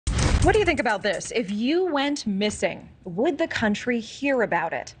What do you think about this? If you went missing, would the country hear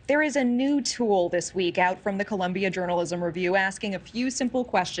about it? There is a new tool this week out from the Columbia Journalism Review asking a few simple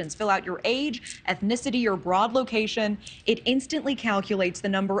questions. Fill out your age, ethnicity, or broad location. It instantly calculates the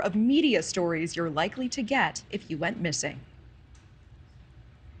number of media stories you're likely to get if you went missing.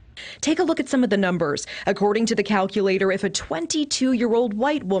 Take a look at some of the numbers. According to the calculator, if a 22-year-old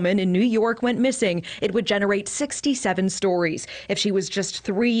white woman in New York went missing, it would generate 67 stories. If she was just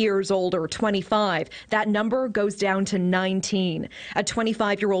 3 years old or 25, that number goes down to 19. A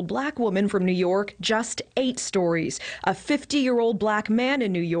 25-year-old black woman from New York, just 8 stories. A 50-year-old black man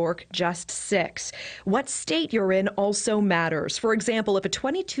in New York, just 6. What state you're in also matters. For example, if a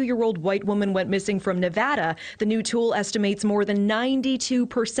 22-year-old white woman went missing from Nevada, the new tool estimates more than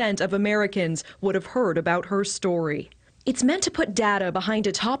 92% of Americans would have heard about her story. It's meant to put data behind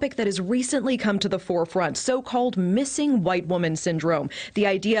a topic that has recently come to the forefront, so-called missing white woman syndrome. The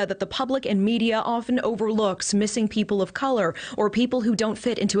idea that the public and media often overlooks missing people of color or people who don't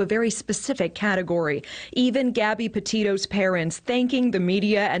fit into a very specific category. Even Gabby Petito's parents thanking the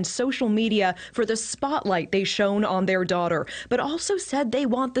media and social media for the spotlight they shone on their daughter, but also said they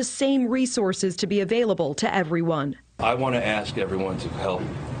want the same resources to be available to everyone. I want to ask everyone to help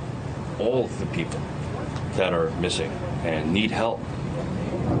all of the people that are missing and need help.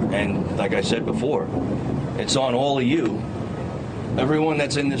 And like I said before, it's on all of you, everyone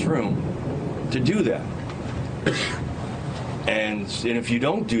that's in this room, to do that. And if you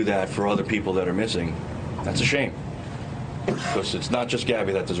don't do that for other people that are missing, that's a shame. Because it's not just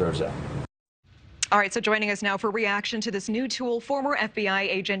Gabby that deserves that. All right, so joining us now for reaction to this new tool, former FBI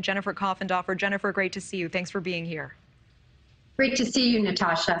agent Jennifer Coffindaffer. Jennifer, great to see you. Thanks for being here. Great to see you,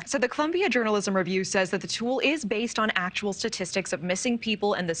 Natasha. So the Columbia Journalism Review says that the tool is based on actual statistics of missing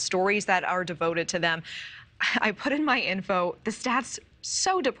people and the stories that are devoted to them. I put in my info, the stats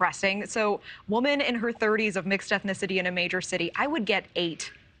so depressing. So woman in her 30s of mixed ethnicity in a major city, I would get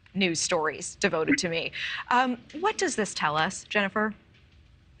 8 news stories devoted to me. What does this tell us, Jennifer?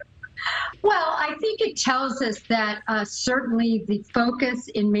 Well, I think it tells us that certainly the focus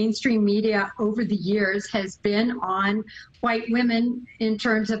in mainstream media over the years has been on white women in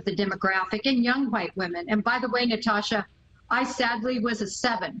terms of the demographic and young white women. And by the way, Natasha, I sadly was a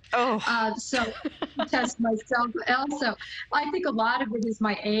 7. Oh. So test myself also. I think a lot of it is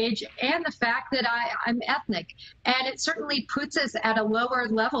my age and the fact that I'm ethnic. And it certainly puts us at a lower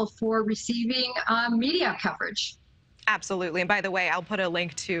level for receiving media coverage. Absolutely. And by the way, I'll put a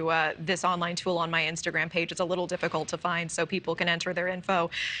link to this online tool on my Instagram page. It's a little difficult to find, so people can enter their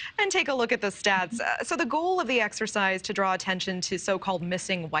info and take a look at the stats. So the goal of the exercise to draw attention to so-called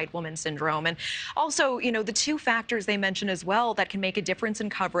missing white woman syndrome. And also, you know, the 2 factors they mention as well that can make a difference in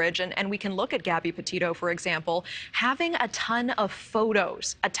coverage. And we can look at Gabby Petito, for example, having a ton of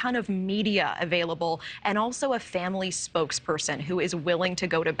photos, a ton of media available, and also a family spokesperson who is willing to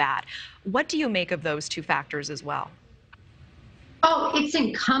go to bat. What do you make of those 2 factors as well? Oh, it's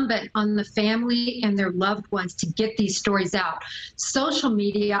incumbent on the family and their loved ones to get these stories out. Social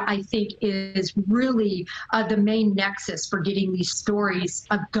media, I think, is really the main nexus for getting these stories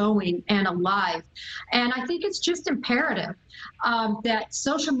going and alive. And I think it's just imperative that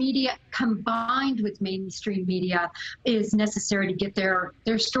social media combined with mainstream media is necessary to get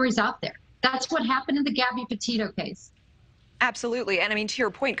their stories out there. That's what happened in the Gabby Petito case. Absolutely. And I mean, to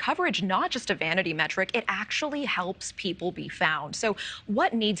your point, coverage, not just a vanity metric, it actually helps people be found. So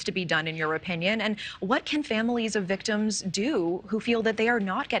what needs to be done, in your opinion, and what can families of victims do who feel that they are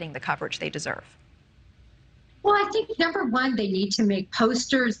not getting the coverage they deserve? Well, I think number one, they need to make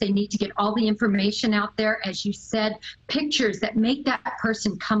posters. They need to get all the information out there, as you said, pictures that make that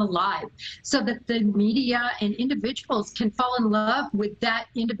person come alive so that the media and individuals can fall in love with that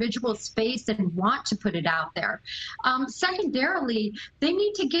individual space and want to put it out there. Secondarily, they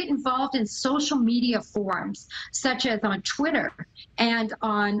need to get involved in social media forums, such as on Twitter and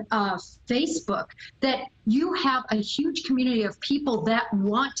on Facebook, that you have a huge community of people that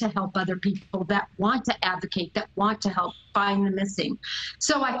want to help other people, that want to advocate, that want to help find the missing.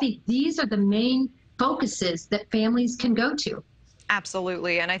 So I think these are the main focuses that families can go to.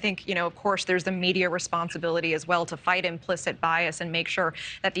 Absolutely. And I think, you know, of course, there's the media responsibility as well to fight implicit bias and make sure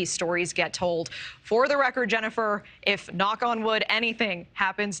that these stories get told. For the record, Jennifer, if, knock on wood, anything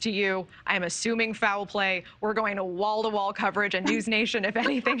happens to you, I'm assuming foul play, we're going to wall-to-wall coverage. And News Nation, if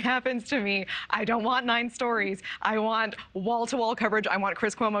anything happens to me, I don't want 9 stories. I want wall-to-wall coverage. I want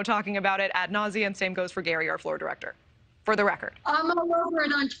Chris Cuomo talking about it ad nauseum. Same goes for Gary, our floor director. For the record. I'm all over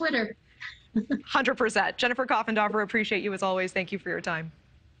it on Twitter. 100%. Jennifer Coffindaffer, appreciate you as always. Thank you for your time.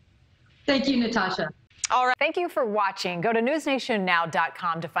 Thank you, Natasha. All right. Thank you for watching. Go to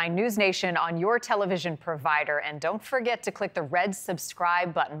newsnationnow.com to find News Nation on your television provider. And don't forget to click the red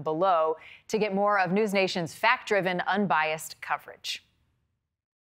subscribe button below to get more of News Nation's fact-driven, unbiased coverage.